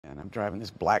driving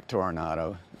this black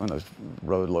Tornado, one of those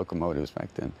road locomotives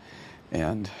back then.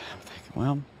 And I'm thinking,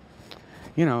 well,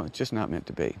 you know, it's just not meant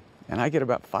to be. And I get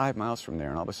about 5 miles from there,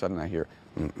 and all of a sudden I hear,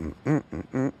 and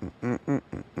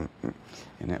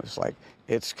it was like,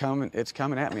 it's coming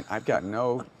at me. I've got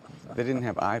they didn't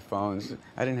have iPhones.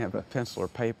 I didn't have a pencil or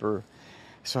paper.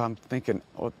 So I'm thinking,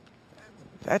 well,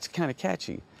 that's kind of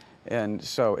catchy. And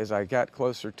so as I got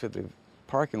closer to the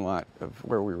parking lot of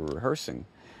where we were rehearsing,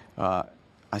 I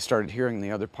started hearing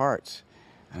the other parts.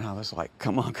 And I was like,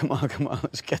 come on, come on, come on,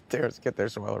 let's get there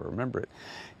so I'll remember it.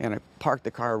 And I parked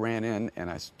the car, ran in, and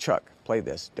I said, Chuck, play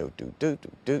this. Do, do, do,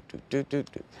 do, do, do, do,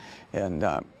 do. And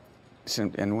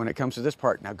when it comes to this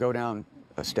part, now go down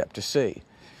a step to C.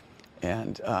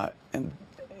 And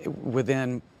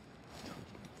within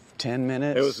 10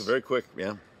 minutes. It was very quick,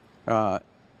 yeah.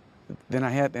 Then I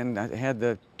had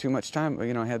the too much time,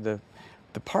 you know, I had the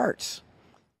parts.